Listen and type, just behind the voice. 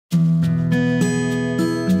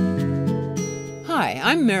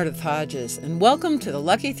Hi, I'm Meredith Hodges, and welcome to the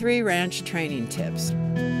Lucky 3 Ranch Training Tips.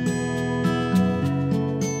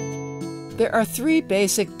 There are 3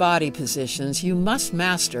 basic body positions you must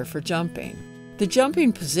master for jumping. The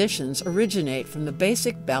jumping positions originate from the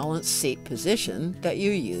basic balanced seat position that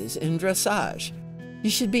you use in dressage. You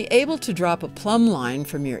should be able to drop a plumb line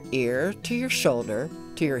from your ear to your shoulder,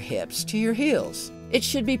 to your hips, to your heels. It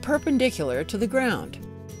should be perpendicular to the ground.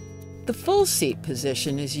 The full seat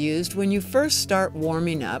position is used when you first start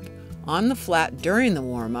warming up, on the flat during the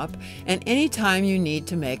warm-up, and any time you need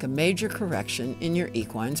to make a major correction in your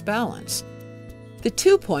equine's balance. The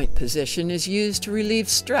 2-point position is used to relieve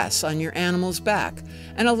stress on your animal's back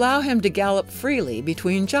and allow him to gallop freely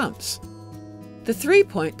between jumps. The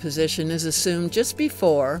 3-point position is assumed just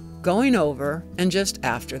before, going over, and just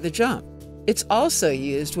after the jump. It's also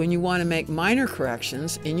used when you want to make minor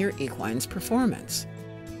corrections in your equine's performance.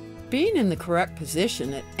 Being in the correct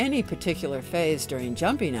position at any particular phase during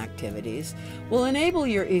jumping activities will enable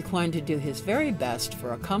your equine to do his very best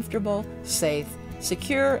for a comfortable, safe,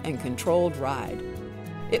 secure, and controlled ride.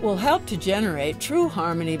 It will help to generate true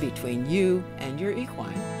harmony between you and your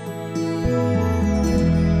equine.